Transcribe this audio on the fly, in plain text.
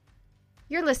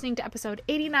You're listening to episode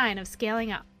 89 of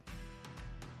Scaling Up.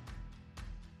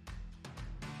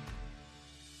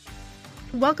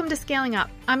 Welcome to Scaling Up.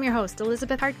 I'm your host,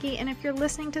 Elizabeth Hartke, and if you're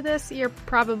listening to this, you're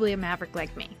probably a maverick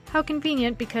like me. How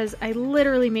convenient, because I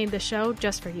literally made the show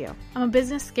just for you. I'm a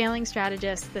business scaling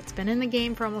strategist that's been in the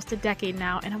game for almost a decade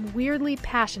now, and I'm weirdly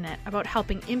passionate about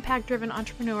helping impact-driven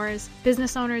entrepreneurs,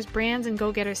 business owners, brands, and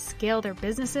go-getters scale their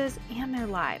businesses and their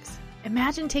lives.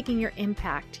 Imagine taking your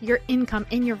impact, your income,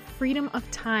 and your freedom of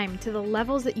time to the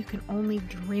levels that you can only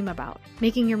dream about.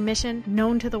 Making your mission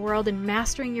known to the world and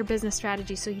mastering your business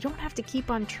strategy so you don't have to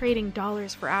keep on trading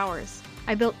dollars for hours.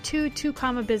 I built two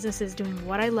comma businesses doing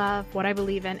what I love, what I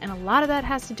believe in, and a lot of that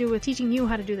has to do with teaching you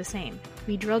how to do the same.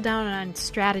 We drill down on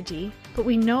strategy, but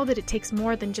we know that it takes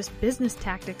more than just business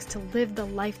tactics to live the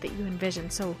life that you envision.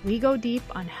 So we go deep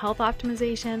on health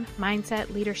optimization,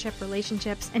 mindset, leadership,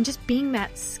 relationships, and just being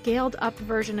that scaled up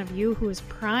version of you who is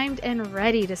primed and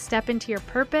ready to step into your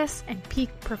purpose and peak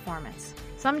performance.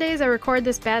 Some days I record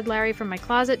this bad Larry from my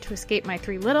closet to escape my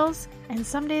three littles, and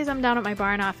some days I'm down at my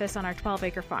barn office on our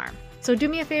 12-acre farm. So do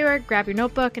me a favor, grab your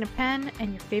notebook and a pen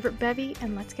and your favorite bevy,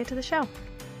 and let's get to the show.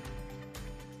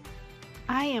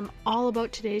 I am all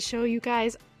about today's show, you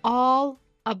guys, all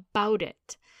about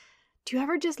it. Do you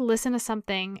ever just listen to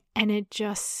something and it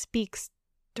just speaks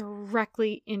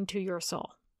directly into your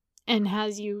soul and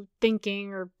has you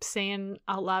thinking or saying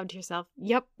out loud to yourself,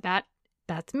 yep,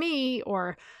 that's me,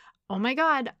 or oh my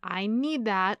God, I need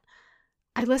that.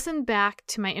 I listened back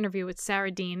to my interview with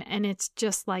Sarah Dean, and it's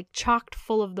just like chocked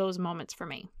full of those moments for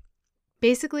me.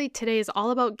 Basically, today is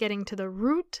all about getting to the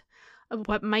root of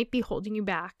what might be holding you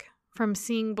back from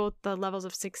seeing both the levels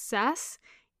of success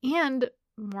and,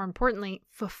 more importantly,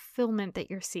 fulfillment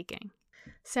that you're seeking.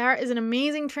 Sarah is an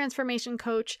amazing transformation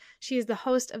coach. She is the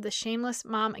host of the Shameless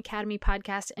Mom Academy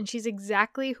podcast, and she's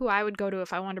exactly who I would go to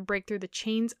if I wanted to break through the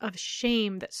chains of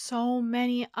shame that so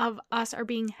many of us are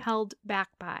being held back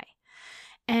by.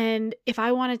 And if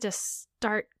I wanted to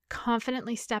start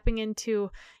confidently stepping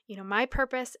into, my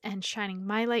purpose and shining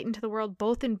my light into the world,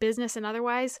 both in business and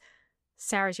otherwise,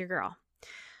 Sarah's your girl.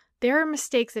 There are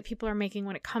mistakes that people are making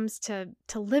when it comes to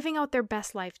living out their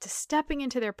best life, to stepping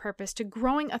into their purpose, to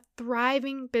growing a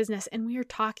thriving business. And we are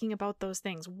talking about those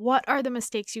things. What are the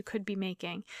mistakes you could be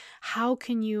making? How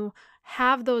can you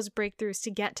have those breakthroughs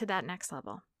to get to that next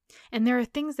level? And there are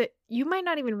things that you might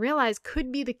not even realize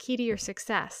could be the key to your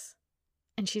success.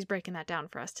 And she's breaking that down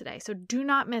for us today. So do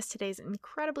not miss today's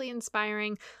incredibly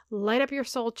inspiring Light Up Your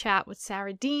Soul chat with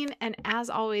Sarah Dean. And as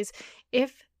always,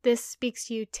 if this speaks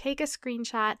to you, take a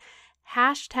screenshot,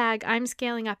 hashtag I'm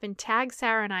Scaling Up, and tag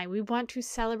Sarah and I. We want to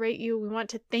celebrate you. We want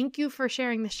to thank you for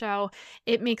sharing the show.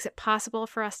 It makes it possible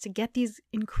for us to get these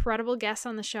incredible guests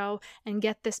on the show and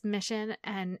get this mission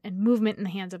and movement in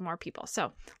the hands of more people.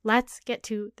 So let's get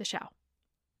to the show.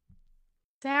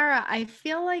 Sarah, I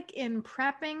feel like in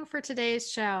prepping for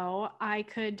today's show, I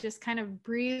could just kind of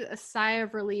breathe a sigh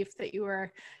of relief that you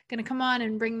were going to come on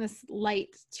and bring this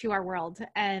light to our world.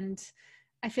 And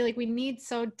I feel like we need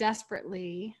so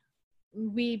desperately,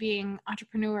 we being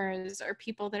entrepreneurs or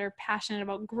people that are passionate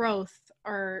about growth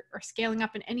or scaling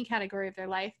up in any category of their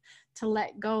life, to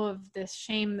let go of this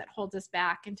shame that holds us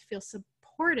back and to feel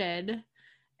supported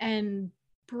and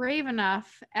brave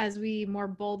enough as we more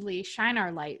boldly shine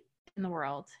our light in the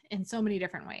world in so many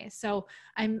different ways. So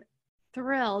I'm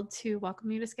thrilled to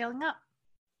welcome you to Scaling Up.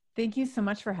 Thank you so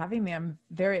much for having me. I'm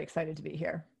very excited to be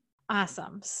here.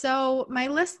 Awesome. So my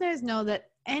listeners know that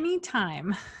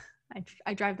anytime,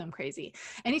 I drive them crazy.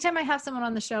 Anytime I have someone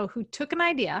on the show who took an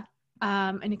idea,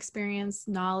 an experience,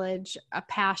 knowledge, a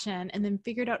passion, and then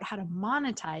figured out how to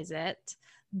monetize it,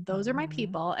 those are my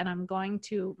people, and I'm going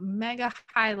to mega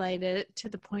highlight it to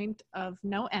the point of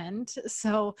no end.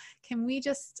 So can we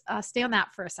just stay on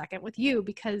that for a second with you,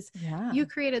 because you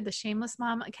created the Shameless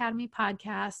Mom Academy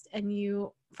podcast, and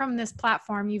you, from this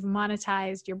platform, you've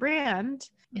monetized your brand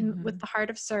with the heart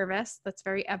of service. That's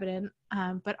very evident.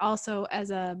 But also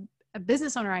as a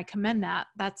business owner, I commend that.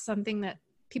 That's something that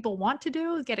people want to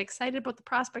do, get excited about the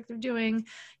prospect of doing.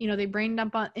 They brain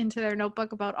dump into their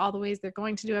notebook about all the ways they're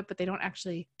going to do it, but they don't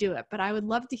actually do it. But I would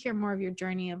love to hear more of your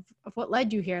journey of what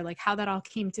led you here, like how that all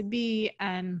came to be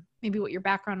and maybe what your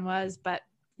background was. But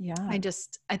I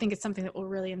think it's something that will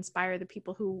really inspire the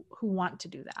people who want to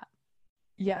do that.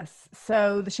 Yes.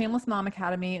 So the Shameless Mom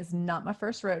Academy is not my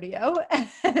first rodeo.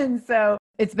 And so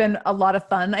it's been a lot of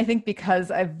fun, I think, because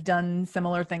I've done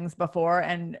similar things before.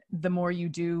 And the more you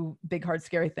do big, hard,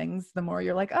 scary things, the more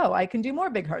you're like, oh, I can do more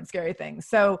big, hard, scary things.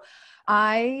 So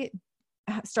I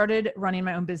started running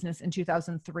my own business in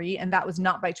 2003, and that was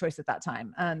not by choice at that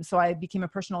time. So I became a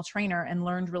personal trainer and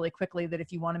learned really quickly that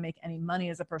if you want to make any money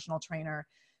as a personal trainer,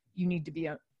 you need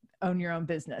to own your own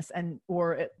business, and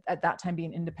at that time be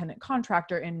an independent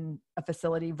contractor in a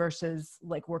facility versus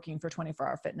like working for 24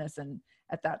 Hour Fitness. And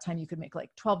at that time you could make like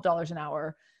 $12 an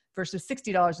hour versus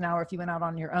 $60 an hour if you went out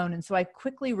on your own. And so I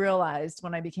quickly realized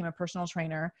when I became a personal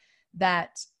trainer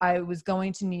that I was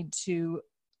going to need to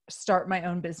start my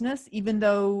own business, even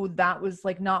though that was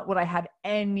like not what I had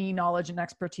any knowledge and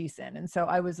expertise in. And so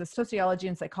I was a sociology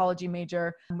and psychology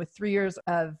major with 3 years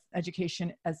of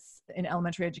education as in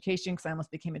elementary education, because I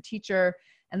almost became a teacher.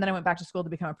 And then I went back to school to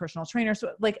become a personal trainer.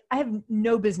 So like I have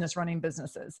no business running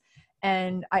businesses.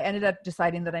 And I ended up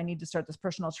deciding that I need to start this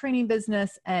personal training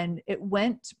business. And it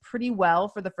went pretty well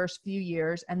for the first few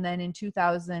years. And then in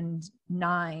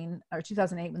 2009 or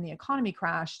 2008, when the economy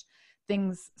crashed,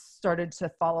 things started to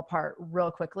fall apart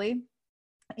real quickly.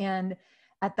 And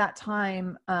at that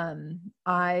time,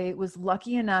 I was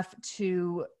lucky enough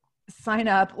to sign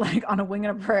up like on a wing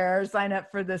and a prayer, sign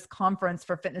up for this conference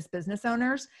for fitness business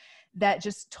owners that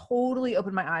just totally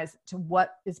opened my eyes to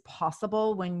what is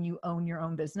possible when you own your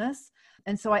own business.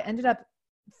 And so I ended up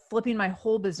flipping my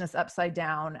whole business upside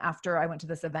down after I went to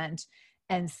this event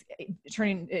and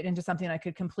turning it into something I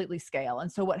could completely scale.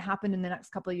 And so what happened in the next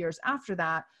couple of years after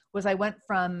that was I went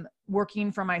from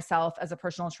working for myself as a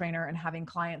personal trainer and having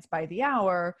clients by the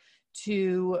hour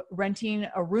to renting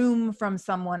a room from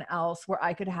someone else where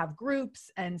I could have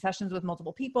groups and sessions with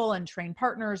multiple people and train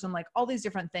partners and like all these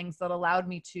different things that allowed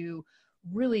me to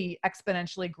really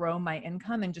exponentially grow my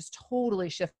income and just totally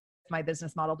shift my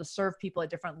business model to serve people at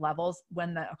different levels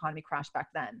when the economy crashed back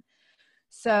then.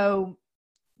 So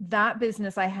that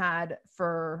business I had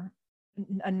for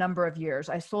a number of years.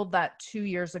 I sold that 2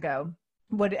 years ago.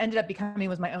 What it ended up becoming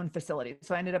was my own facility.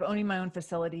 So I ended up owning my own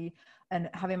facility and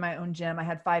having my own gym. I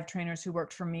had 5 trainers who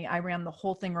worked for me. I ran the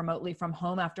whole thing remotely from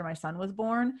home after my son was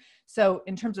born. So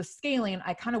in terms of scaling,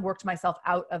 I kind of worked myself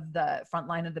out of the front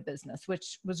line of the business,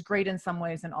 which was great in some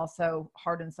ways and also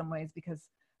hard in some ways because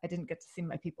I didn't get to see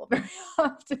my people very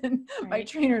often. Right. My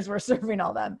trainers were serving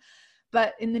all them.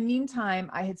 But in the meantime,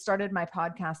 I had started my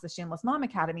podcast, The Shameless Mom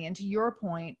Academy. And to your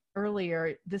point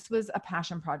earlier, this was a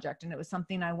passion project and it was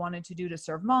something I wanted to do to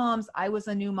serve moms. I was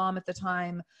a new mom at the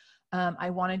time. I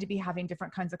wanted to be having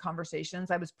different kinds of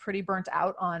conversations. I was pretty burnt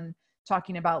out on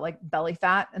talking about like belly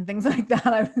fat and things like that.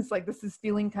 I was like, this is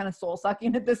feeling kind of soul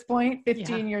sucking at this point,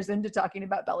 15 years into talking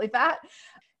about belly fat.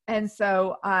 And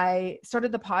so I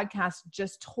started the podcast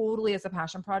just totally as a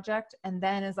passion project. And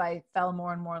then as I fell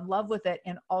more and more in love with it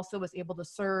and also was able to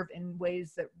serve in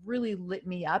ways that really lit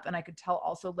me up and I could tell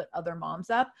also lit other moms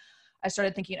up, I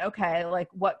started thinking, okay, like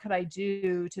what could I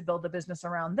do to build a business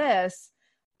around this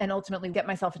and ultimately get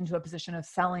myself into a position of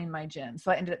selling my gym.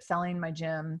 So I ended up selling my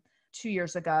gym 2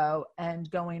 years ago and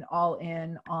going all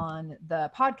in on the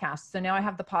podcast. So now I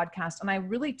have the podcast and I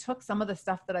really took some of the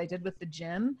stuff that I did with the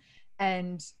gym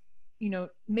and,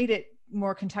 made it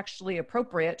more contextually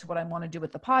appropriate to what I want to do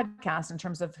with the podcast in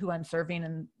terms of who I'm serving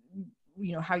and,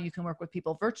 how you can work with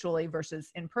people virtually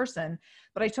versus in person.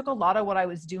 But I took a lot of what I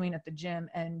was doing at the gym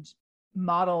and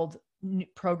modeled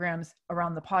programs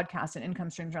around the podcast and income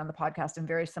streams around the podcast in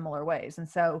very similar ways. And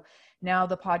so now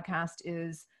the podcast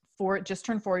is just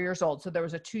turned 4 years old. So there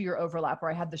was a 2-year overlap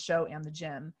where I had the show and the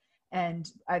gym, and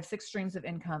I have 6 streams of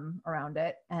income around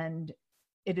it. And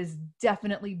it is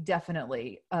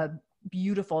definitely a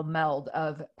beautiful meld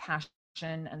of passion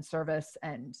and service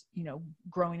and,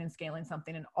 growing and scaling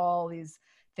something and all these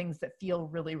things that feel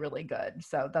really, really good.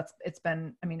 So it's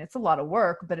a lot of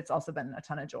work, but it's also been a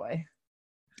ton of joy.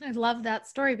 I love that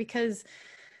story because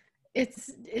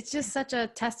it's just such a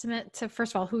testament to,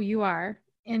 first of all, who you are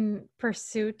in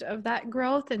pursuit of that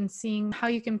growth and seeing how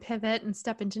you can pivot and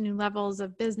step into new levels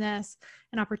of business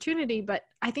and opportunity. But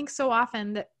I think so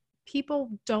often that people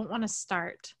don't want to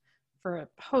start for a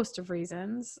host of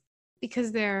reasons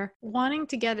because they're wanting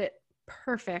to get it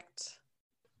perfect.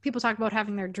 People talk about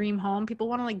having their dream home. People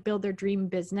want to like build their dream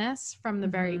business from the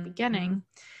very beginning.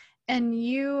 And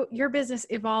your business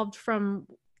evolved from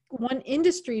one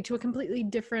industry to a completely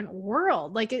different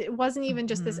world. Like it wasn't even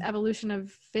just this evolution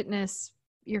of fitness,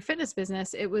 your fitness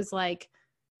business. It was like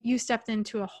you stepped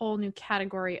into a whole new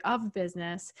category of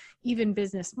business, even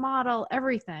business model,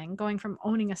 everything, going from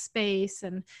owning a space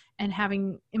and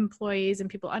having employees and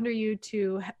people under you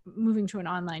to moving to an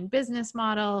online business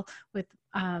model with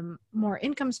more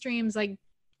income streams. Like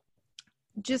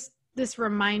just this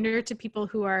reminder to people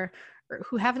who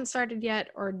haven't started yet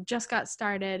or just got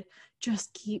started,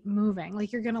 just keep moving.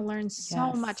 Like you're going to learn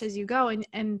so much as you go.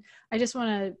 And I just want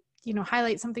to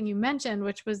highlight something you mentioned,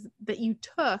 which was that you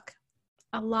took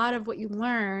a lot of what you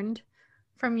learned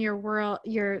from your world,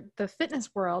 the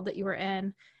fitness world that you were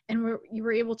in, and you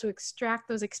were able to extract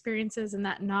those experiences and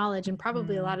that knowledge and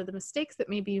probably a lot of the mistakes that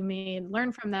maybe you made,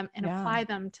 learn from them and apply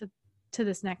them to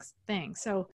this next thing.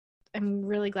 So I'm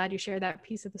really glad you shared that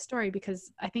piece of the story,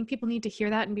 because I think people need to hear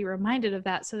that and be reminded of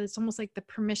that. So it's almost like the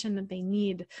permission that they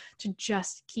need to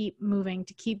just keep moving,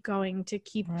 to keep going, to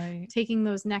keep taking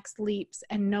those next leaps,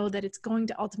 and know that it's going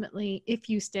to ultimately, if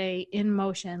you stay in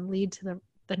motion, lead to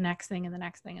the next thing and the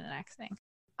next thing and the next thing.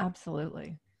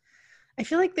 Absolutely. I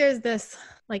feel like there's this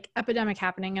like epidemic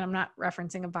happening, and I'm not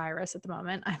referencing a virus at the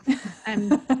moment.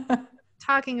 I'm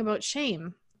talking about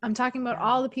shame. I'm talking about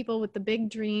all the people with the big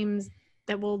dreams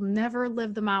that will never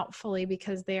live them out fully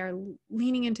because they are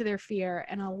leaning into their fear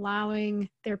and allowing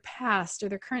their past or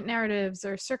their current narratives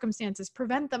or circumstances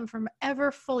prevent them from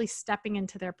ever fully stepping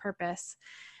into their purpose.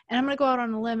 And I'm going to go out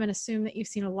on a limb and assume that you've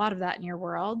seen a lot of that in your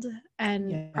world,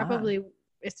 and probably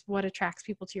it's what attracts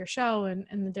people to your show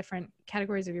and the different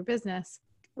categories of your business.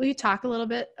 Will you talk a little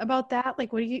bit about that?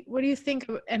 Like, what do you think,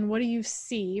 and what do you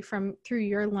see through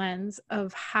your lens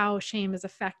of how shame is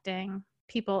affecting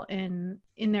people in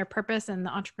their purpose and the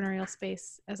entrepreneurial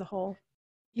space as a whole?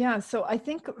 Yeah. So I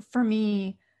think for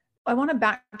me, I want to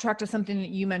backtrack to something that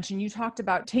you mentioned. You talked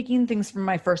about taking things from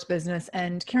my first business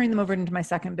and carrying them over into my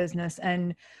second business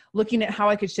and looking at how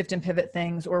I could shift and pivot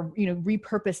things, or,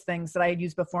 repurpose things that I had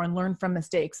used before and learn from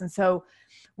mistakes. And so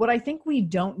what I think we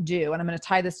don't do, and I'm going to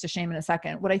tie this to shame in a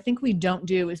second, what I think we don't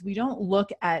do is we don't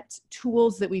look at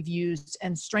tools that we've used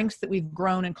and strengths that we've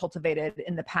grown and cultivated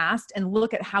in the past and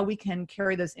look at how we can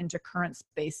carry those into current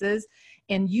spaces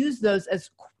and use those as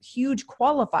huge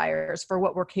qualifiers for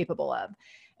what we're capable of.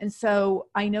 And so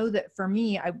I know that for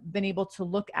me, I've been able to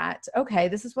look at, okay,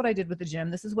 this is what I did with the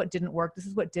gym. This is what didn't work. This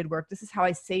is what did work. This is how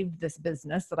I saved this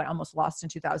business that I almost lost in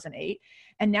 2008.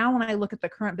 And now when I look at the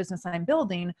current business I'm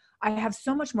building, I have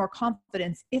so much more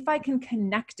confidence if I can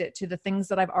connect it to the things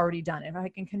that I've already done. If I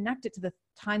can connect it to the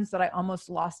times that I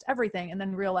almost lost everything and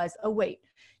then realize, oh, wait,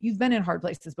 you've been in hard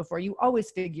places before. You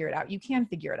always figure it out. You can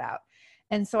figure it out.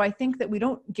 And so I think that we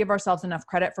don't give ourselves enough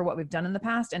credit for what we've done in the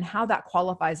past and how that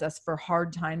qualifies us for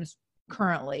hard times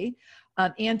currently,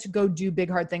 and to go do big,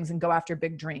 hard things and go after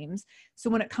big dreams. So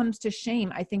when it comes to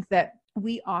shame, I think that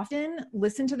we often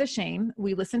listen to the shame,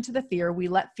 we listen to the fear, we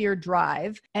let fear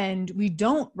drive, and we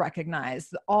don't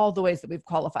recognize all the ways that we've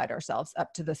qualified ourselves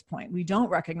up to this point. We don't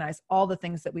recognize all the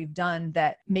things that we've done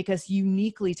that make us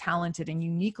uniquely talented and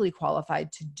uniquely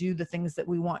qualified to do the things that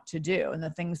we want to do and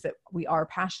the things that we are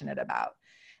passionate about.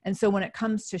 And so when it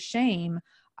comes to shame,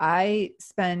 I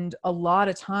spend a lot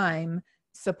of time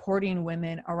supporting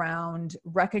women around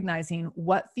recognizing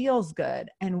what feels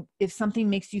good. And if something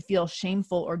makes you feel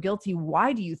shameful or guilty,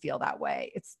 why do you feel that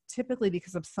way? It's typically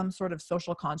because of some sort of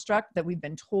social construct that we've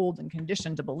been told and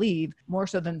conditioned to believe, more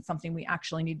so than something we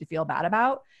actually need to feel bad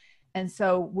about. And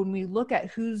so when we look at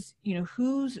who's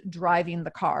driving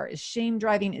the car, is shame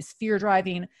driving, is fear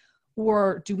driving?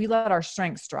 Or do we let our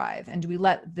strengths drive? And do we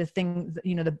let the things,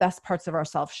 the best parts of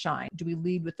ourselves shine? Do we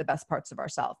lead with the best parts of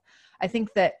ourselves? I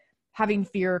think that having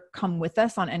fear come with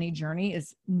us on any journey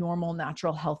is normal,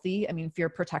 natural, healthy. I mean, fear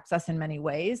protects us in many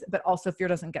ways, but also fear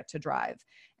doesn't get to drive.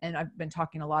 And I've been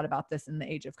talking a lot about this in the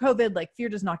age of COVID, like fear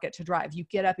does not get to drive. You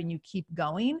get up and you keep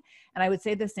going. And I would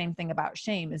say the same thing about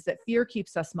shame, is that fear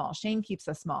keeps us small. Shame keeps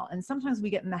us small. And sometimes we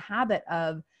get in the habit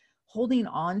of holding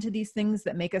on to these things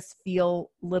that make us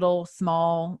feel little,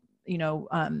 small,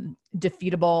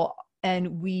 defeatable.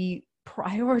 And we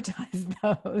prioritize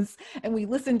those and we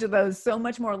listen to those so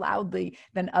much more loudly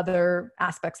than other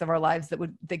aspects of our lives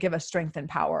that give us strength and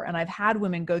power. And I've had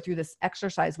women go through this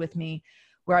exercise with me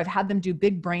where I've had them do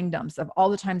big brain dumps of all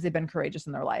the times they've been courageous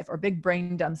in their life, or big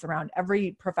brain dumps around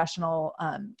every professional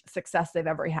success they've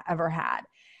ever had.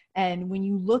 And when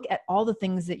you look at all the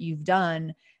things that you've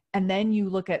done, and then you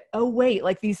look at, oh, wait,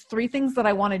 like these 3 things that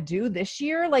I want to do this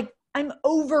year, like I'm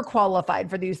overqualified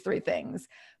for these 3 things.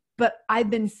 But I've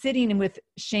been sitting with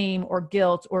shame or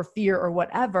guilt or fear or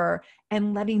whatever,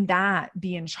 and letting that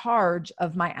be in charge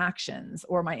of my actions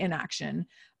or my inaction.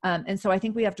 And so I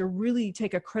think we have to really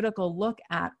take a critical look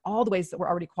at all the ways that we're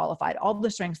already qualified, all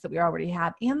the strengths that we already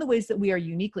have, and the ways that we are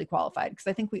uniquely qualified. Because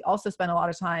I think we also spend a lot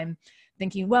of time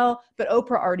thinking, well, but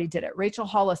Oprah already did it. Rachel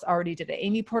Hollis already did it.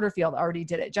 Amy Porterfield already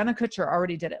did it. Jenna Kutcher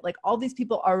already did it. Like all these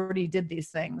people already did these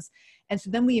things. And so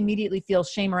then we immediately feel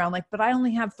shame around like, but I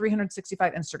only have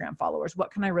 365 Instagram followers. What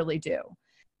can I really do?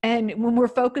 And when we're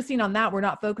focusing on that, we're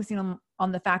not focusing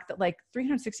on the fact that like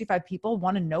 365 people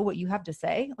want to know what you have to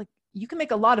say. Like you can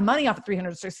make a lot of money off of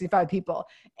 365 people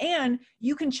and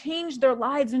you can change their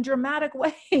lives in dramatic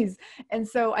ways. And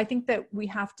so I think that we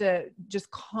have to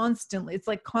just constantly, it's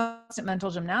like constant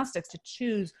mental gymnastics to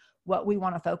choose what we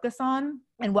want to focus on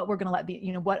and what we're going to let be,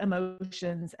 you know, what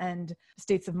emotions and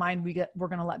states of mind we're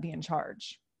going to let be in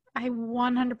charge. I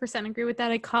 100% agree with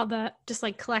that. I call that just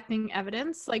like collecting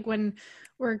evidence. Like when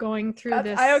we're going through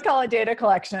this, I would call it data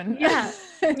collection. Yeah.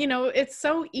 You know, it's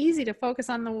so easy to focus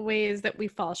on the ways that we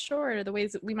fall short or the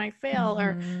ways that we might fail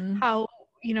or how,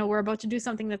 you know, we're about to do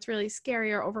something that's really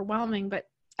scary or overwhelming. But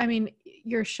I mean,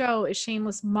 your show is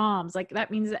Shameless Moms. Like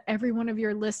that means that every one of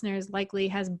your listeners likely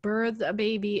has birthed a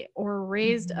baby or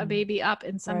raised a baby up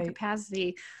in some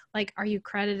capacity. Like, are you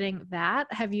crediting that?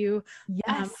 Have you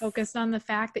focused on the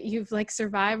fact that you've like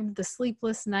survived the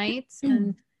sleepless nights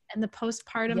and the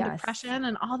postpartum depression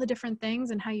and all the different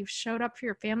things and how you've showed up for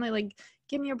your family? Like,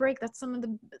 give me a break. That's some of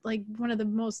the, like one of the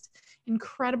most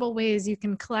incredible ways you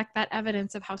can collect that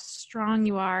evidence of how strong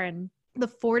you are and the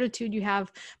fortitude you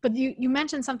have. But you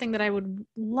mentioned something that I would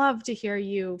love to hear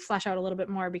you flesh out a little bit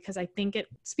more, because I think it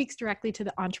speaks directly to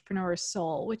the entrepreneur's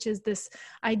soul, which is this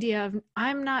idea of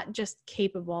I'm not just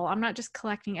capable, I'm not just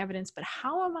collecting evidence, but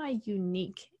how am I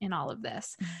unique in all of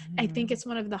this? I think it's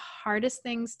one of the hardest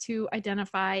things to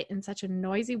identify in such a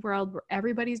noisy world where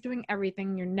everybody's doing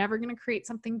everything. You're never going to create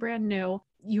something brand new.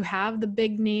 You have the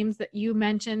big names that you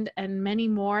mentioned and many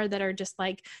more that are just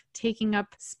like taking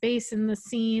up space in the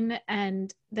scene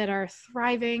and that are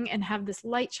thriving and have this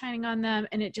light shining on them.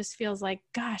 And it just feels like,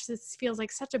 gosh, this feels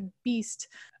like such a beast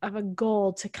of a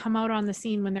goal to come out on the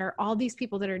scene when there are all these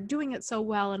people that are doing it so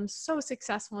well and so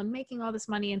successful and making all this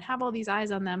money and have all these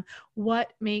eyes on them.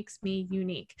 What makes me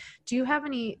unique? Do you have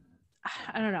any,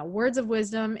 I don't know, words of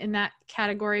wisdom in that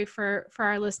category for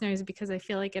our listeners? Because I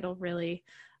feel like it'll really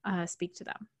speak to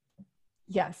them.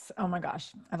 Yes. Oh my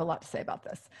gosh. I have a lot to say about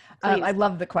this. I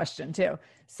love the question too.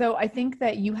 So I think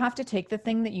that you have to take the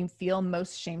thing that you feel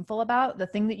most shameful about, the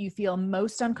thing that you feel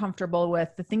most uncomfortable with,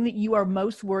 the thing that you are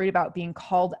most worried about being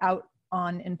called out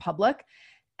on in public,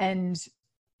 and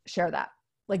share that.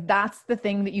 Like that's the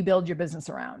thing that you build your business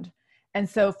around. And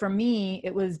so for me,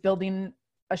 it was building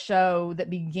a show that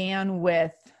began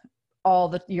with all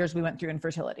the years we went through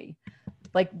infertility.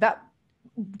 Like that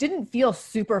didn't feel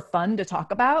super fun to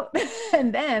talk about.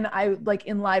 And then I like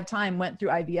in live time went through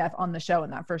IVF on the show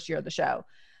in that first year of the show.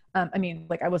 I mean,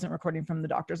 like I wasn't recording from the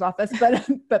doctor's office,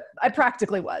 but I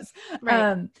practically was.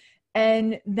 Right.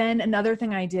 And then another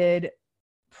thing I did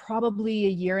probably a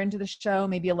year into the show,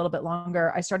 maybe a little bit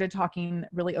longer, I started talking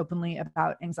really openly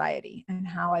about anxiety and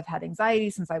how I've had anxiety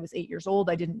since I was 8 years old.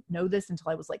 I didn't know this until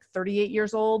I was like 38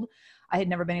 years old. I had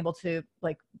never been able to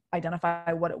like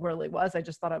identify what it really was. I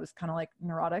just thought I was kind of like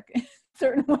neurotic in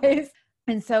certain ways.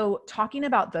 And so talking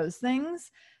about those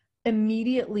things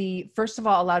immediately, first of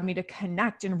all, allowed me to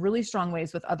connect in really strong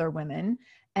ways with other women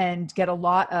and get a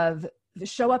lot of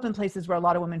show up in places where a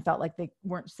lot of women felt like they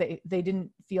weren't safe. They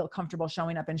didn't feel comfortable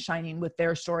showing up and shining with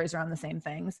their stories around the same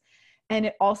things. And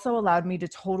it also allowed me to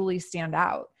totally stand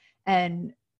out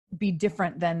and be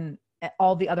different than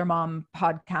all the other mom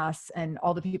podcasts and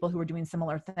all the people who were doing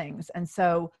similar things. And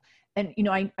so, and, you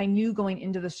know, I knew going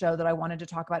into the show that I wanted to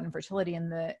talk about infertility, and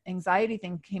the anxiety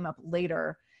thing came up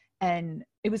later. And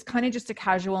it was kind of just a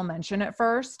casual mention at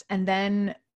first. And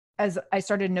then as I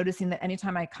started noticing that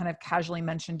anytime I kind of casually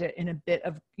mentioned it in a bit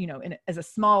of, you know, as a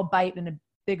small bite in a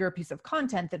bigger piece of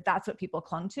content, that's what people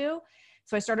clung to.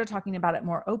 So I started talking about it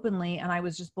more openly, and I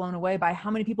was just blown away by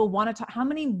how many people want to talk, how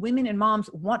many women and moms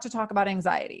want to talk about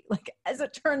anxiety. Like, as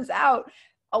it turns out,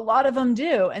 a lot of them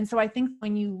do. And so I think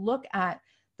when you look at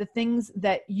the things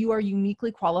that you are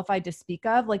uniquely qualified to speak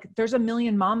of, like there's a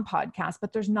million mom podcasts,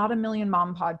 but there's not a million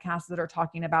mom podcasts that are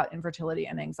talking about infertility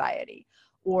and anxiety.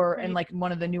 Or, and like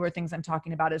one of the newer things I'm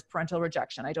talking about is parental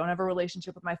rejection. I don't have a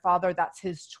relationship with my father. That's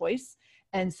his choice.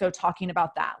 And so talking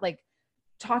about that, like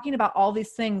talking about all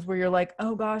these things where you're like,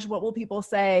 oh gosh, what will people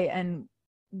say? And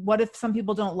what if some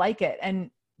people don't like it?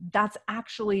 And that's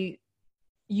actually,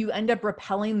 you end up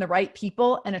repelling the right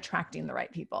people and attracting the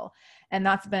right people. And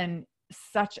that's been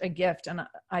such a gift. And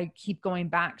I keep going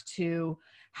back to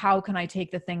how can I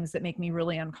take the things that make me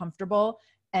really uncomfortable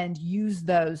and use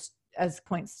those as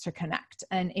points to connect.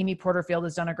 And Amy Porterfield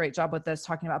has done a great job with this,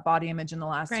 talking about body image in the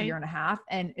last year and a half.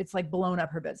 And it's like blown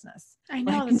up her business. I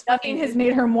know. Like, nothing has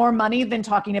made her more money than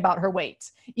talking about her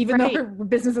weight, even though her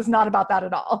business is not about that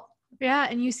at all. Yeah.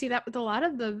 And you see that with a lot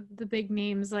of the big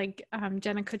names, like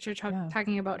Jenna Kutcher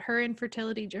talking about her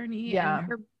infertility journey and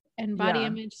her and body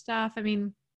image stuff. I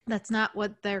mean, That's not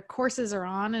what their courses are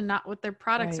on and not what their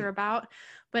products are Right. about,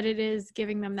 but it is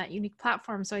giving them that unique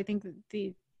platform. So I think that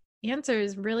the answer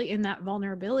is really in that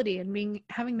vulnerability and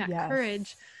having that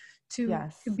courage Yes. to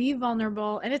Yes. be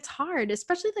vulnerable. And it's hard,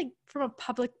 especially like from a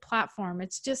public platform. We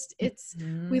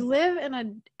Mhm. live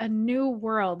in a new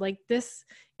world. Like this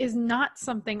is not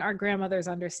something our grandmothers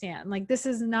understand. Like this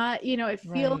is not, it Right.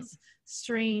 feels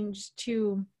strange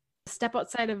to step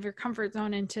outside of your comfort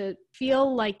zone and to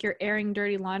feel like you're airing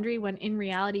dirty laundry when in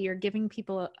reality you're giving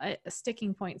people a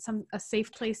sticking point, a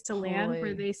safe place to land where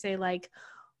Totally. they say like,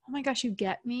 oh my gosh, you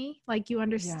get me, like you Yeah.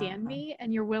 understand me,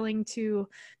 and you're willing to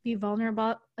be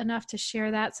vulnerable enough to share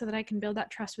that so that I can build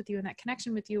that trust with you and that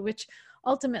connection with you, which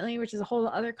ultimately, which is a whole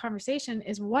other conversation,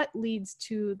 is what leads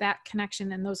to that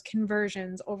connection and those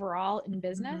conversions overall in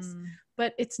business. Mhm.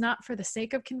 But it's not for the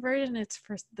sake of conversion, it's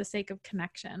for the sake of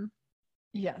connection.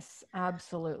 Yes,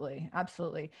 absolutely.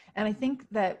 Absolutely. And I think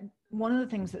that one of the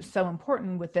things that's so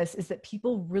important with this is that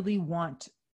people really want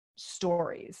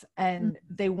stories, and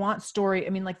they want story. I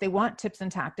mean, like they want tips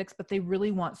and tactics, but they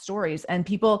really want stories. And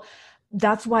people,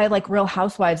 that's why like Real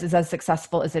Housewives is as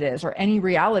successful as it is, or any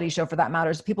reality show for that matter,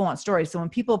 is people want stories. So when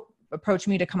people approach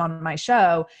me to come on my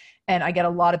show, and I get a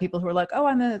lot of people who are like, oh,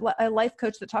 I'm a life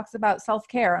coach that talks about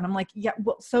self-care. And I'm like, yeah,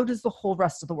 well, so does the whole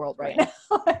rest of the world right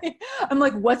now. I'm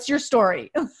like, what's your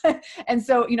story? And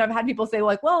so, I've had people say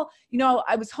like, well,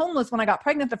 I was homeless when I got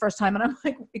pregnant the first time. And I'm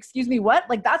like, excuse me, what?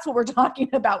 Like, that's what we're talking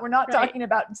about. We're not Right. talking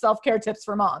about self-care tips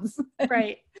for moms.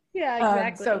 Right. Yeah, So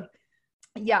exactly.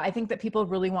 yeah, I think that people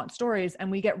really want stories,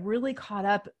 and we get really caught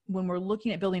up when we're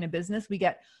looking at building a business. We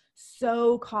get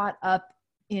so caught up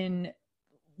in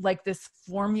like this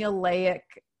formulaic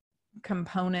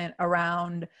component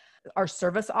around our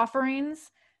service offerings,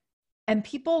 and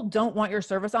people don't want your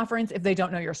service offerings if they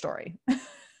don't know your story.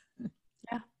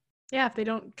 Yeah. Yeah. If they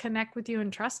don't connect with you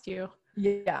and trust you.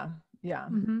 Yeah. Yeah.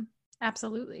 Mm-hmm.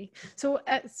 Absolutely. So,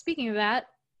 speaking of that,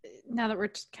 now that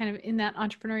we're kind of in that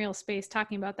entrepreneurial space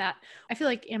talking about that, I feel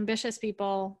like ambitious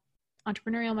people,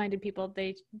 entrepreneurial minded people,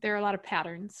 there are a lot of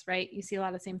patterns, right? You see a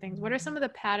lot of the same things. What are some of the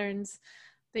patterns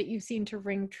that you've seen to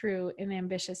ring true in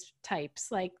ambitious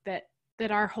types, like that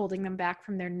are holding them back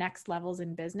from their next levels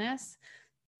in business?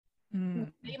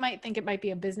 Mm. They might think it might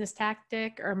be a business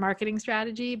tactic or a marketing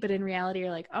strategy, but in reality,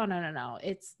 you're like, oh, no, no, no,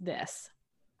 it's this.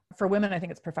 For women, I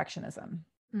think it's perfectionism.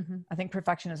 Mm-hmm. I think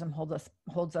perfectionism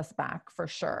holds us back for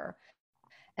sure.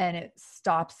 And it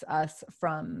stops us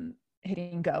from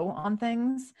hitting go on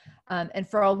things. And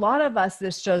for a lot of us,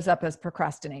 this shows up as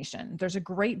procrastination. There's a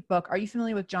great book. Are you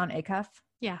familiar with John Acuff?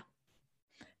 Yeah.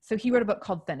 So he wrote a book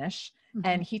called Finish, Mm-hmm.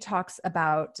 and he talks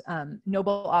about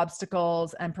noble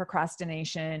obstacles and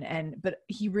procrastination, but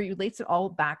he relates it all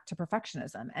back to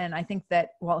perfectionism. And I think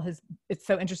that it's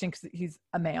so interesting because he's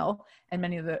a male, and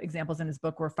many of the examples in his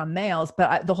book were from males,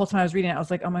 but the whole time I was reading it, I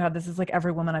was like, oh my God, this is like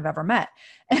every woman I've ever met.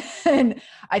 And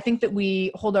I think that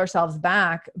we hold ourselves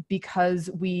back because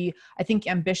I think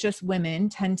ambitious women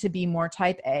tend to be more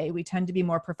type A. We tend to be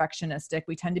more perfectionistic.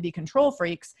 We tend to be control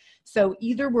freaks. So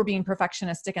either we're being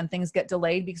perfectionistic and things get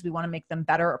delayed because we want to make them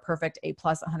better or perfect, A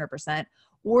plus 100%,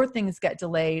 or things get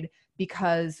delayed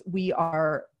because we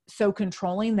are so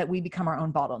controlling that we become our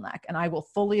own bottleneck. And I will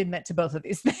fully admit to both of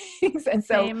these things. And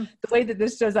so Same. the way that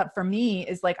this shows up for me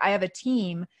is like, I have a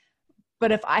team,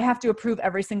 but if I have to approve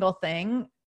every single thing,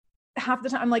 half the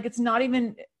time, I'm like,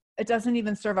 it doesn't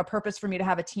even serve a purpose for me to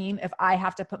have a team if I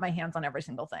have to put my hands on every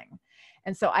single thing.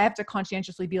 And so I have to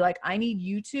conscientiously be like, I need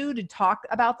you two to talk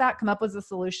about that, come up with a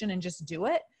solution, and just do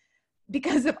it.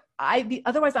 Because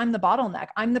otherwise I'm the bottleneck.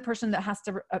 I'm the person that has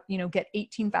to, get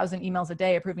 18,000 emails a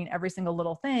day approving every single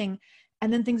little thing.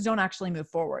 And then things don't actually move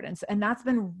forward. And that's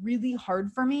been really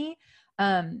hard for me.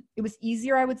 It was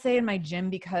easier, I would say, in my gym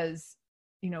because,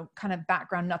 kind of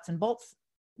background nuts and bolts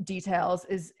details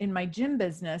is in my gym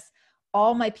business.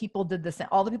 All my people did the same.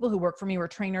 All the people who work for me were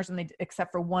trainers, and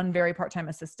except for one very part-time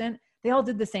assistant, they all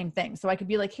did the same thing. So I could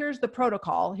be like, here's the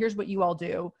protocol. Here's what you all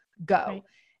do. Go. Right.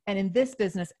 And in this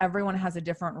business, everyone has a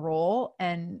different role.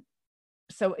 And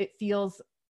so it feels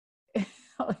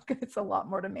like it's a lot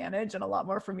more to manage and a lot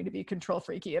more for me to be control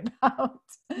freaky about.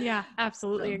 Yeah,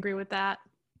 absolutely agree with that.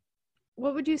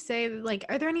 What would you say, like,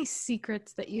 are there any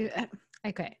secrets that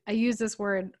okay, I use this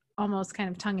word almost kind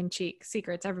of tongue in cheek,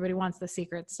 secrets. Everybody wants the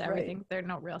secrets to everything. Right. There are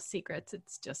no real secrets.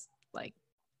 It's just like,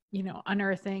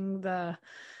 unearthing the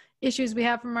issues we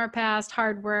have from our past,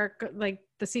 hard work. Like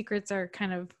the secrets are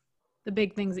kind of the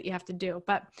big things that you have to do.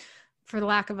 But for the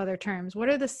lack of other terms, what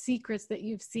are the secrets that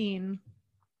you've seen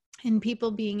in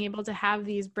people being able to have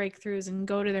these breakthroughs and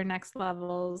go to their next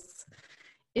levels?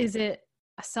 Is it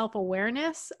a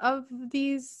self-awareness of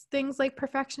these things like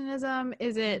perfectionism?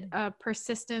 Is it a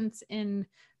persistence in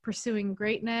pursuing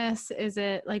greatness? Is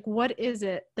it like, what is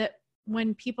it that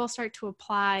when people start to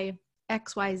apply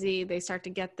XYZ, they start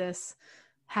to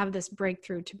have this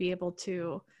breakthrough to be able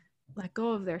to let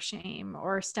go of their shame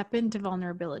or step into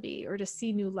vulnerability or to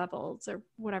see new levels or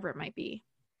whatever it might be?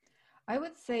 I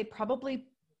would say probably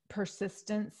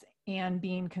persistence and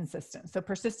being consistent. So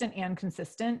persistent and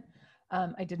consistent.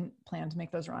 I didn't plan to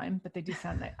make those rhyme, but they do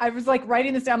sound nice. I was like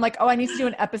writing this down. I'm like, oh, I need to do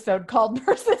an episode called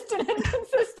Persistent and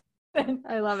Consistent.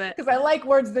 I love it. Because I like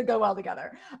words that go well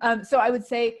together. So I would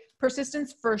say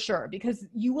persistence for sure, because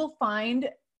you will find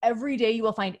every day, you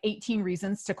will find 18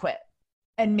 reasons to quit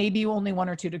and maybe only one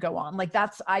or two to go on. Like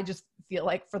I just feel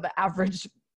like for the average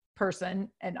person,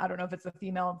 and I don't know if it's a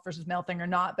female versus male thing or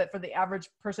not, but for the average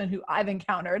person who I've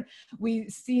encountered, we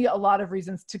see a lot of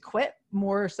reasons to quit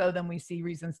more so than we see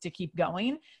reasons to keep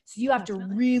going. So you have to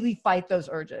really fight those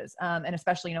urges. And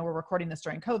especially, we're recording this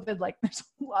during COVID, like there's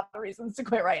a lot of reasons to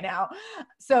quit right now.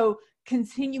 So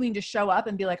continuing to show up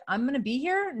and be like, I'm going to be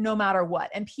here no matter what.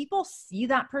 And people see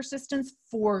that persistence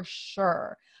for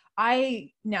sure. I've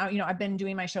been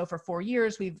doing my show for 4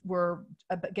 years. We're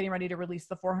getting ready to release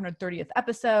the 430th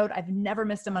episode. I've never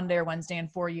missed a Monday or Wednesday in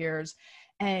 4 years.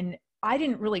 And I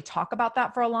didn't really talk about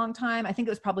that for a long time. I think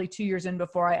it was probably 2 years in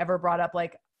before I ever brought up,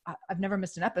 like, I've never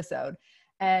missed an episode.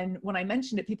 And when I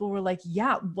mentioned it, people were like,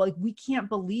 yeah, like, we can't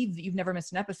believe that you've never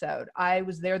missed an episode. I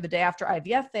was there the day after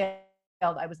IVF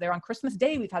failed. I was there on Christmas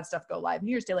Day. We've had stuff go live,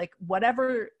 New Year's Day, like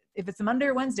whatever, if it's a Monday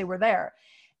or Wednesday, we're there.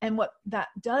 And what that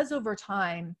does over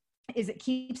time is it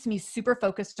keeps me super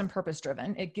focused and purpose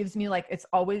driven. It gives me it's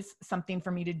always something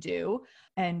for me to do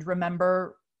and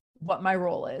remember what my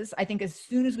role is. I think as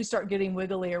soon as we start getting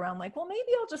wiggly around like, well,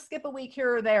 maybe I'll just skip a week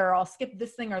here or there, or I'll skip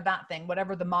this thing or that thing,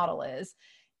 whatever the model is,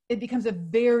 it becomes a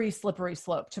very slippery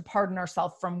slope to pardon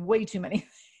ourselves from way too many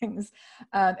things.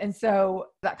 And so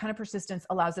that kind of persistence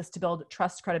allows us to build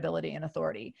trust, credibility, and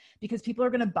authority, because people are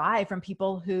going to buy from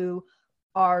people who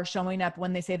are showing up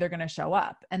when they say they're going to show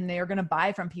up, and they're going to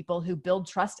buy from people who build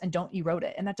trust and don't erode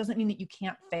it. And that doesn't mean that you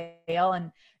can't fail.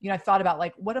 And, I've thought about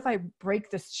like, what if I break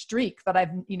this streak that I've,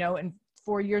 in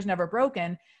 4 years never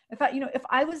broken? I thought, if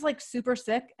I was like super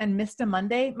sick and missed a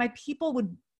Monday, my people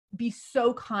would be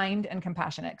so kind and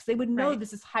compassionate because they would know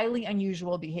this is highly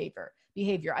unusual behavior.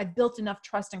 I've built enough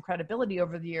trust and credibility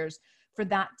over the years for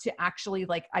that to actually,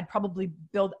 like, I'd probably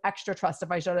build extra trust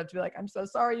if I showed up to be like, I'm so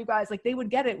sorry, you guys, like they would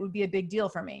get it. It would be a big deal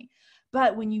for me.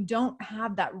 But when you don't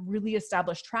have that really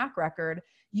established track record,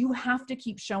 you have to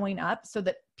keep showing up so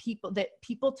that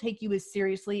people take you as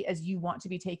seriously as you want to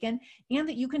be taken, and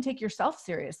that you can take yourself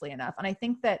seriously enough. And I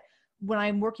think that when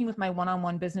I'm working with my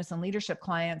one-on-one business and leadership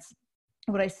clients,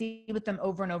 what I see with them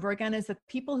over and over again is that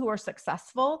people who are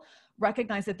successful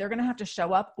recognize that they're going to have to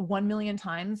show up 1 million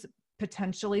times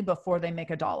potentially before they make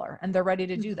 $1, and they're ready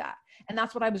to do that. And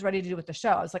that's what I was ready to do with the show.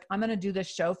 I was like, I'm going to do this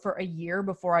show for a year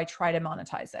before I try to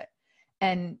monetize it.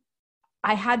 And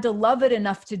I had to love it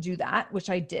enough to do that, which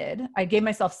I did. I gave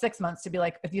myself 6 months to be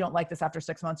like, if you don't like this after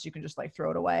 6 months, you can just like throw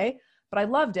it away. But I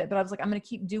loved it. But I was like, I'm going to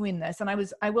keep doing this. And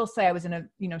I will say I was in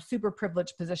a, super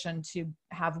privileged position to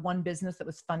have one business that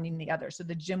was funding the other. So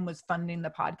the gym was funding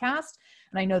the podcast.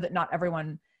 And I know that not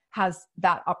everyone has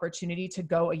that opportunity to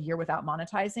go a year without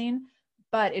monetizing,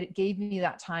 but it gave me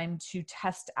that time to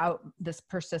test out this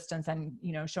persistence and,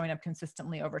 showing up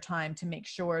consistently over time to make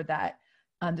sure that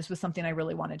this was something I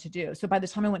really wanted to do. So by the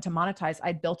time I went to monetize,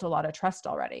 I'd built a lot of trust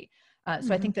already.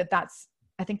 So I think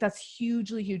that's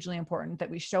hugely, hugely important that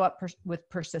we show up with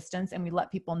persistence, and we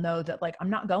let people know that, like, I'm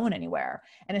not going anywhere.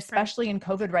 And especially in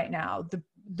COVID right now,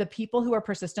 the people who are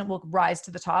persistent will rise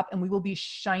to the top, and we will be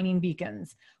shining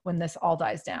beacons when this all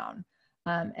dies down.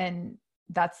 And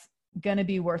that's going to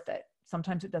be worth it.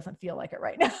 Sometimes it doesn't feel like it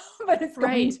right now, but it's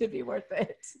going to be worth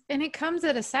it. And it comes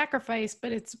at a sacrifice,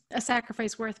 but it's a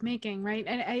sacrifice worth making, right?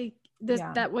 And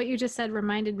that what you just said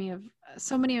reminded me of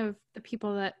so many of the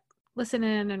people that listen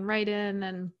in and write in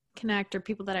and connect, or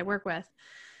people that I work with,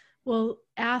 will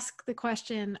ask the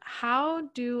question, how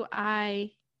do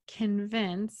I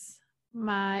convince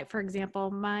for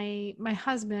example, my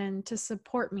husband to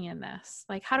support me in this?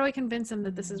 Like, how do I convince him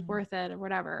that this is worth it or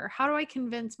whatever? How do I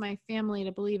convince my family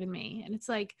to believe in me? And it's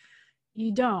like,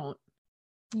 you don't.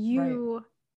 You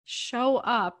show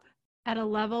up at a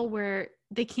level where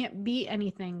they can't be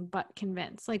anything but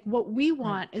convinced. Like, what we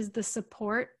want is the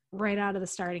support right out of the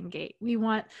starting gate. We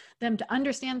want them to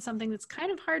understand something that's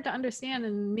kind of hard to understand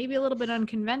and maybe a little bit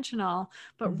unconventional,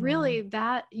 but really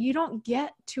that you don't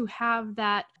get to have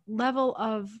that level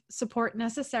of support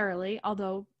necessarily,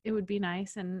 although it would be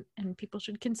nice and people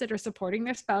should consider supporting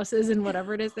their spouses in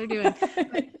whatever it is they're doing.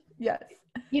 But, yes.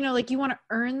 You know, like you want to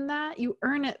earn that, you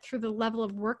earn it through the level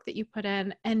of work that you put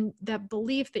in, and that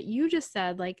belief that you just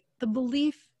said, like the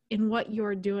belief in what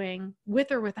you're doing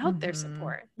with or without their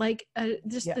support, like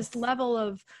just this level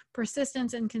of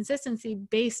persistence and consistency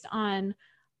based on,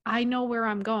 I know where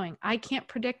I'm going. I can't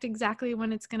predict exactly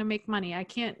when it's going to make money. I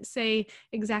can't say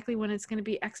exactly when it's going to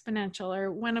be exponential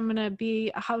or when I'm going to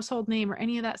be a household name or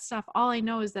any of that stuff. All I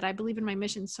know is that I believe in my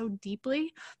mission so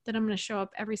deeply that I'm going to show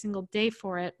up every single day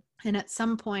for it. And at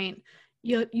some point,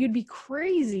 you'd be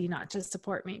crazy not to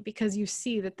support me, because you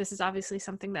see that this is obviously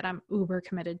something that I'm uber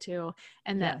committed to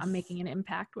and that I'm making an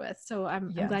impact with. So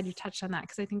I'm glad you touched on that,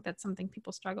 because I think that's something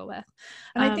people struggle with.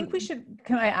 And I think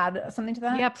can I add something to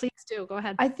that? Yeah, please do. Go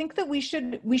ahead. I think that we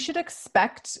should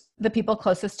expect the people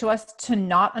closest to us to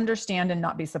not understand and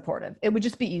not be supportive. It would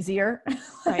just be easier.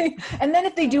 Right. And then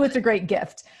if they do, it's a great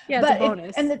gift. Yeah, it's a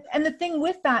bonus. And the thing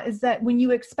with that is that when you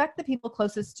expect the people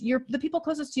closest to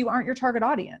you aren't your target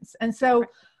audience. And so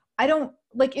I don't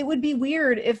like, it would be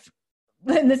weird if,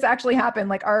 and this actually happened,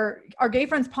 like our gay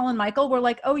friends, Paul and Michael, were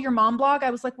like, oh, your mom blog? I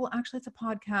was like, well, actually it's a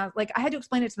podcast. Like I had to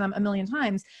explain it to them a million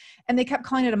times, and they kept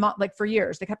calling it like for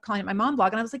years, they kept calling it my mom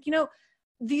blog. And I was like,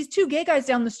 these two gay guys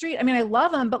down the street, I mean, I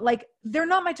love them, but like, they're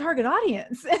not my target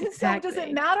audience. And exactly. So does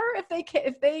it matter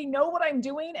if they know what I'm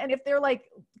doing and if they're like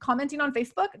commenting on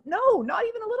Facebook? No, not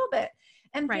even a little bit.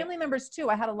 And family members too.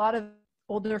 I had a lot of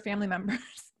older family members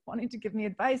wanting to give me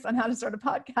advice on how to start a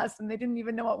podcast, and they didn't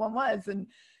even know what one was, and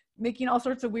making all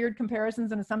sorts of weird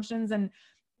comparisons and assumptions. And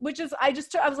which is, I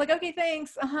was like, okay,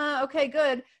 thanks. Okay,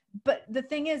 good. But the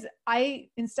thing is,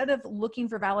 instead of looking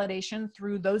for validation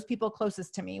through those people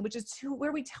closest to me, which is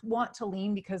where we want to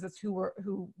lean, because it's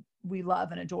who we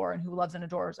love and adore, and who loves and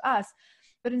adores us,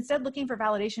 but instead looking for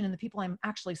validation in the people I'm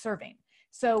actually serving.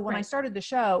 So when I started the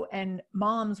show, and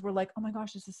moms were like, oh my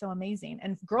gosh, this is so amazing.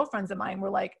 And girlfriends of mine were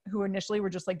like, who initially were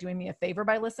just like doing me a favor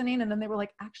by listening. And then they were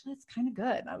like, actually, it's kind of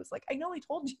good. And I was like, I know I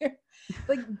told you.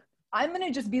 Like, I'm going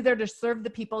to just be there to serve the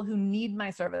people who need my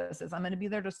services. I'm going to be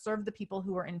there to serve the people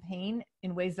who are in pain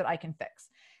in ways that I can fix.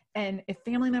 And if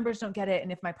family members don't get it,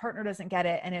 and if my partner doesn't get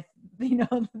it, and if,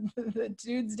 the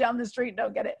dudes down the street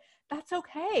don't get it, that's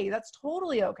okay. That's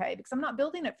totally okay, because I'm not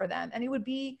building it for them. And it would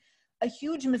be a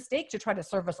huge mistake to try to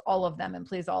service all of them and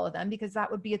please all of them, because that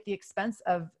would be at the expense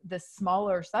of the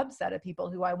smaller subset of people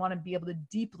who I want to be able to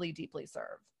deeply, deeply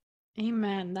serve.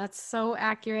 Amen. That's so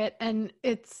accurate. And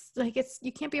it's like,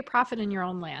 you can't be a prophet in your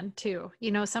own land too.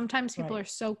 Sometimes people are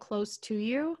so close to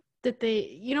you that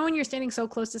they, when you're standing so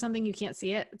close to something, you can't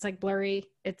see it. It's like blurry.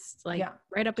 It's like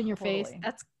right up in your face.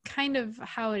 That's kind of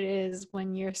how it is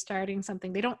when you're starting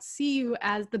something. They don't see you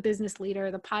as the business leader,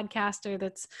 the podcaster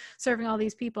that's serving all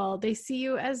these people. They see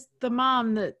you as the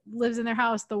mom that lives in their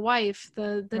house, the wife,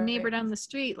 the neighbor down the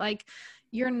street. Like,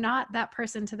 you're not that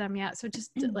person to them yet. So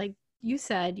just like you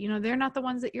said, they're not the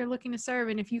ones that you're looking to serve.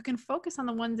 And if you can focus on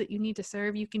the ones that you need to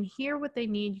serve, you can hear what they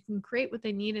need, you can create what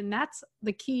they need. And that's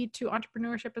the key to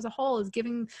entrepreneurship as a whole, is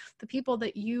giving the people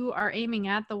that you are aiming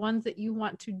at, the ones that you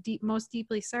want to most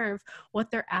deeply serve,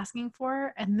 what they're asking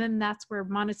for. And then that's where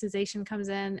monetization comes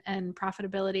in, and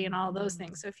profitability and all those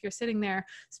things. So if you're sitting there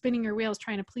spinning your wheels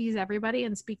trying to please everybody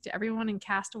and speak to everyone and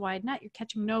cast a wide net, you're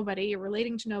catching nobody, you're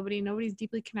relating to nobody, nobody's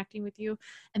deeply connecting with you.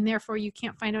 And therefore you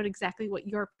can't find out exactly what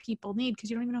your people need, because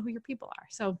you don't even know who your people are.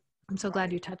 So I'm so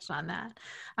glad you touched on that.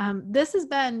 This has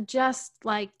been just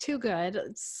like too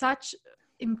good. Such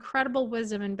incredible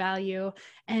wisdom and value,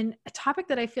 and a topic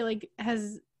that I feel like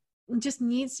just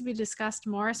needs to be discussed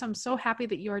more. So I'm so happy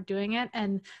that you are doing it,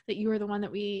 and that you are the one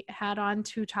that we had on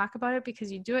to talk about it,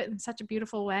 because you do it in such a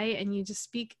beautiful way, and you just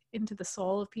speak into the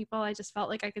soul of people. I just felt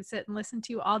like I could sit and listen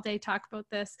to you all day talk about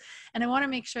this. And I want to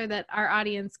make sure that our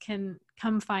audience can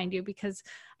come find you, because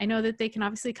I know that they can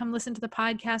obviously come listen to the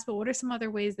podcast, but what are some other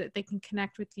ways that they can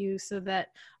connect with you so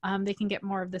that they can get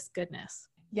more of this goodness?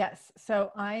 Yes.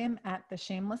 So I am at the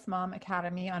Shameless Mom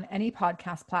Academy on any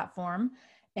podcast platform.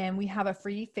 And we have a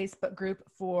free Facebook group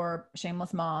for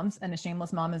shameless moms, and a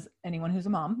shameless mom is anyone who's a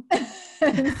mom.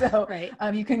 And so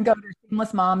you can go to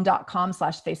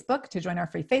shamelessmom.com/Facebook to join our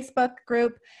free Facebook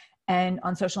group. And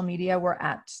on social media, we're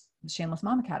at Shameless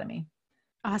Mom Academy.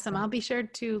 Awesome. I'll be sure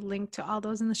to link to all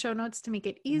those in the show notes to make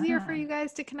it easier for you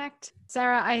guys to connect.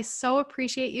 Sarah, I so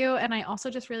appreciate you. And I also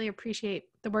just really appreciate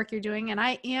the work you're doing. And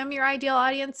I am your ideal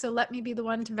audience. So let me be the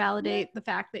one to validate the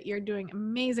fact that you're doing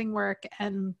amazing work.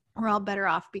 And we're all better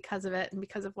off because of it and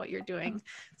because of what you're doing.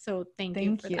 So thank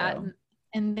you for that.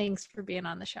 And thanks for being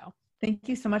on the show. Thank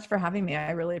you so much for having me.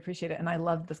 I really appreciate it. And I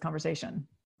loved this conversation.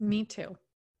 Me too.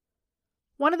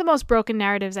 One of the most broken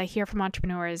narratives I hear from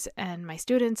entrepreneurs and my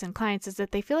students and clients is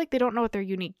that they feel like they don't know what their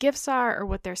unique gifts are or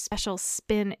what their special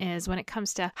spin is when it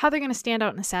comes to how they're going to stand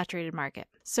out in a saturated market.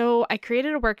 So I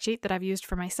created a worksheet that I've used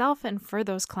for myself and for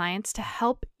those clients to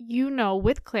help you know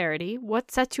with clarity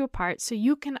what sets you apart so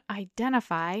you can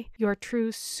identify your true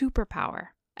superpower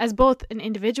as both an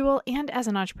individual and as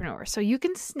an entrepreneur. So you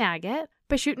can snag it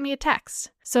by shooting me a text.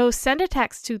 So send a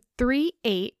text to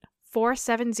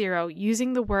 38470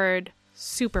 using the word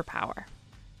superpower,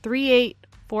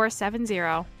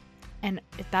 38470, and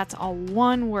if that's all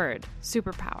one word,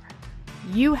 superpower.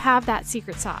 You have that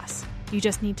secret sauce. You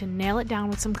just need to nail it down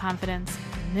with some confidence,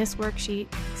 and this worksheet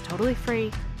is totally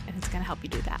free, and it's going to help you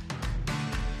do that.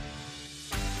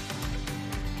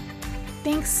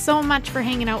 Thanks so much for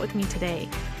hanging out with me today.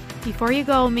 Before you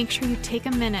go, make sure you take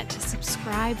a minute to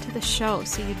subscribe to the show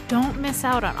so you don't miss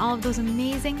out on all of those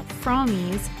amazing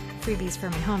freebies for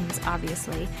my homies,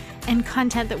 obviously, and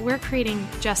content that we're creating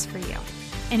just for you.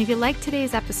 And if you like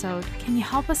today's episode, can you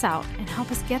help us out and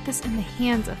help us get this in the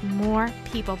hands of more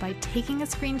people by taking a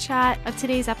screenshot of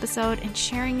today's episode and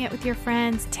sharing it with your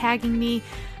friends, tagging me,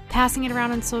 passing it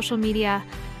around on social media?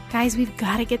 Guys, we've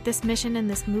got to get this mission and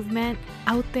this movement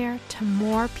out there to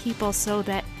more people so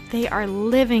that they are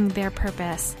living their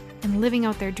purpose and living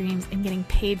out their dreams and getting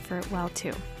paid for it well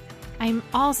too. I'm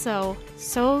also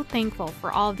so thankful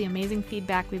for all of the amazing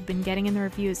feedback we've been getting in the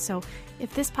reviews. So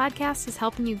if this podcast is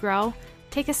helping you grow,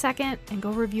 take a second and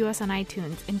go review us on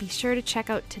iTunes, and be sure to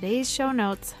check out today's show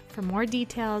notes for more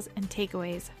details and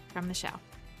takeaways from the show.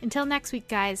 Until next week,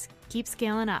 guys, keep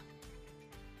scaling up.